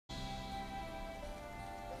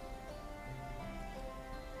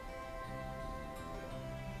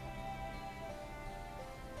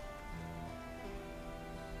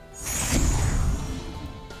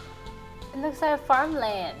looks like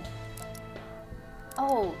farmland.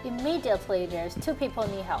 Oh, immediately there's 2 people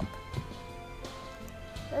need help.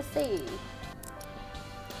 Let's see.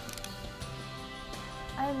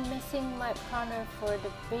 I'm missing my partner for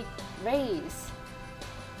the big race.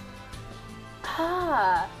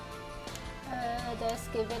 Ah! Let's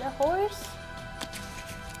give it a horse.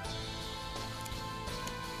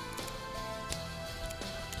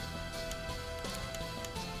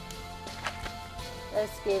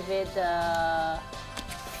 Let's give it the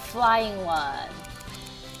flying one.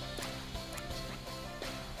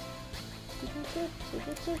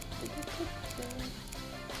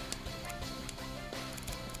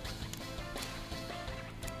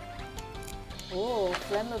 Oh,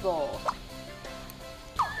 flammable.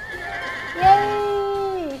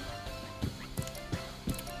 Yay!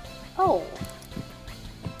 Oh.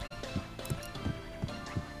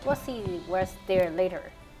 We'll see what's there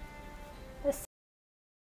later. Let's see.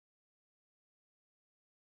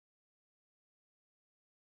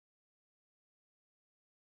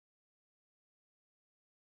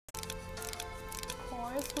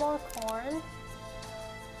 Corn, small corn.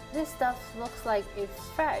 This stuff looks like it's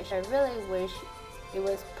fresh. I really wish it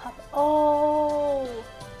was pop. Oh!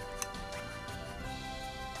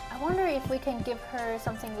 I wonder if we can give her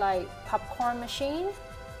something like popcorn machine.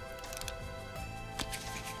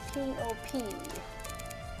 P-O-P.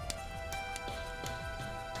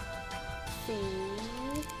 C.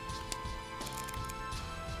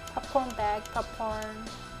 Popcorn bag, popcorn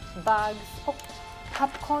bugs. Oh,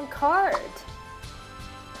 popcorn card.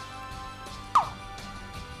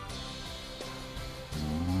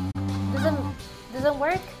 Doesn't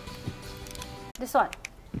work? This one?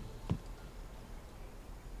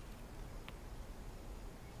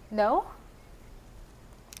 No?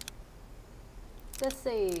 Let's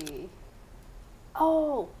see.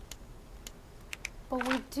 Oh! But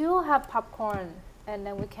we do have popcorn and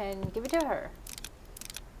then we can give it to her.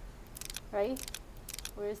 Right?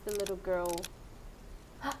 Where's the little girl?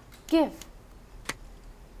 Give!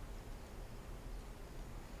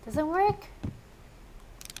 Doesn't work?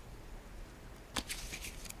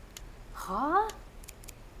 Huh?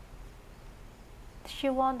 She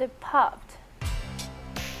wanted popped.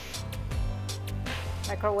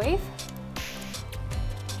 Microwave?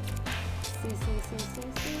 C.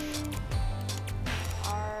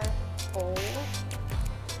 R O.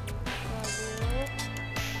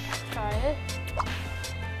 Try it.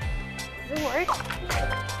 Does it work?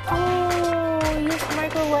 Oh, use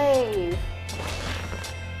microwave.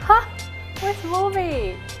 Huh? Where's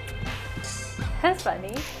movie? That's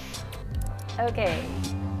funny. Okay.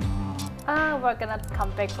 We're gonna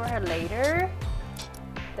come back for her later.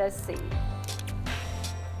 Let's see.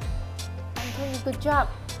 I'm doing a good job.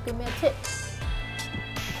 Give me a tip.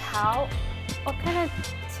 Cow. What kind of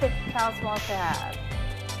tip cows want to have?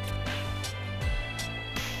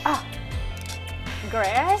 Ah,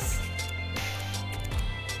 grass.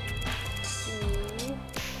 G.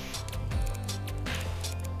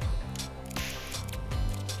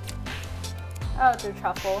 Oh, the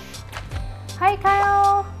truffle. Hi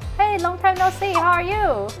Kyle! Hey, long time no see, how are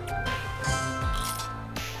you?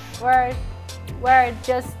 We're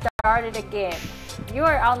just started again. You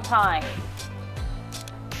are on time.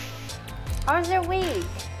 How's your week?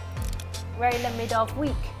 We're in the middle of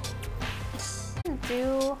week.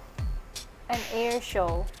 Do an air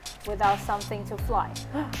show without something to fly.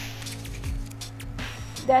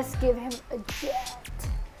 Let's give him a jet.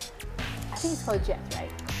 I think it's called jet,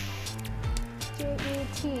 right?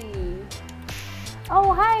 J-E-T.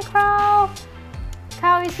 Oh, hi, Crow!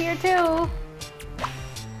 Cow is here too.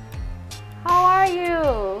 How are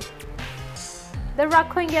you? The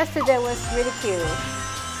raccoon yesterday was really cute.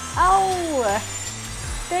 Oh!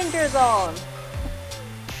 Danger zone!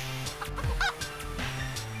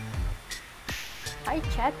 Hi,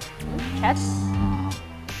 chat. Chat.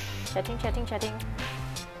 Chatting.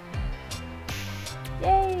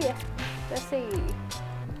 Yay! Let's see.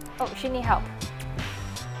 Oh, she needs help.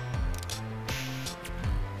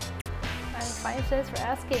 Fine, thanks for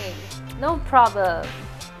asking. No problem.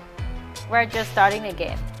 We're just starting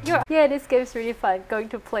again. Yeah, this game is really fun. Going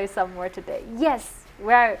to play some more today. Yes,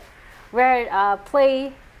 we're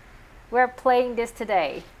playing this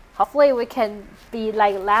today. Hopefully, we can be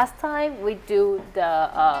like last time. We do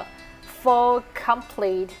the full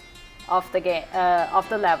complete of the game of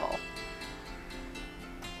the level.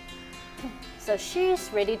 So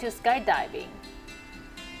she's ready to skydiving.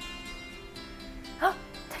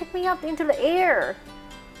 Take me up into the air.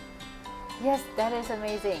 Yes, that is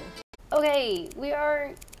amazing. Okay, we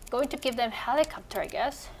are going to give them helicopter, I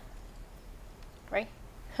guess. Right?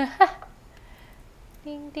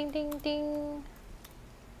 Ding, ding, ding, ding.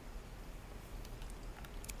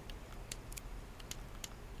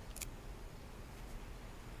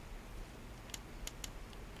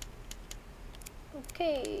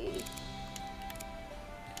 Okay.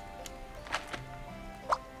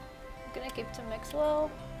 I'm gonna give to Maxwell.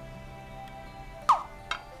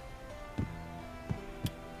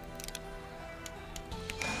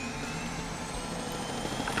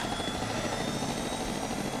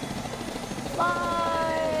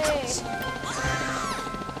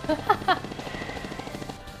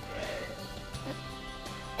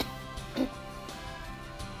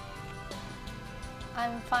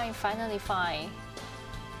 I'm fine, finally fine.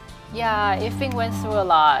 Yeah, Ifing went through a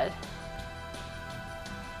lot.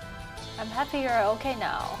 I'm happy you're okay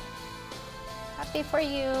now. Happy for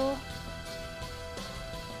you.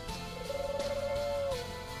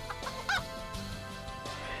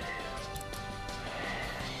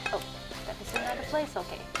 Oh, that is another place,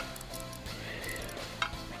 okay.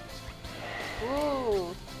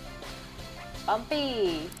 Ooh,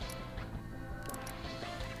 bumpy.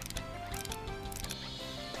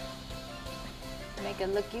 Make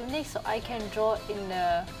it look unique so I can draw in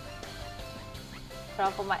the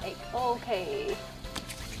front of my egg. Okay.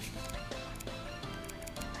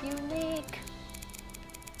 Unique.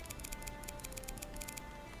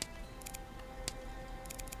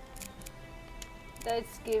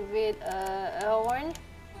 Let's give it a horn.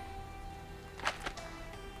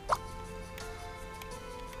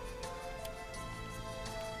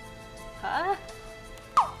 Huh?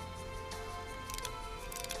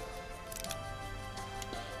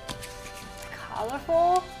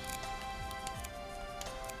 Colorful?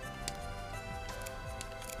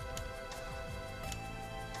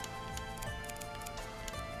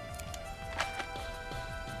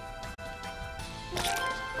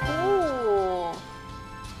 Cool.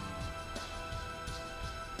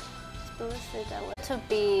 Supposed that way. To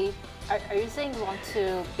be, are you saying you want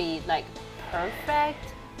to be like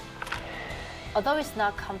perfect? Although it's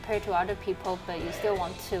not compared to other people, but you still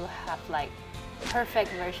want to have like perfect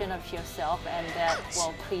version of yourself, and that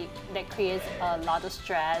will creates a lot of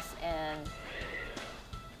stress and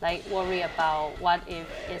like worry about what if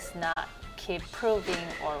it's not keep proving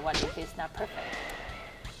or what if it's not perfect.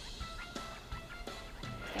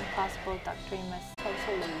 It's impossible doctrine must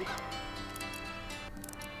totally.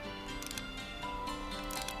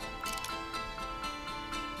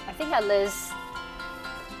 I think at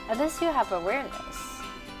least you have awareness.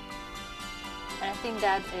 And I think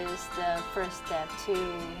that is the first step to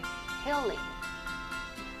healing.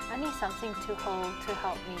 I need something to hold to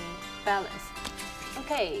help me balance.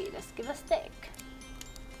 Okay, let's give a stick.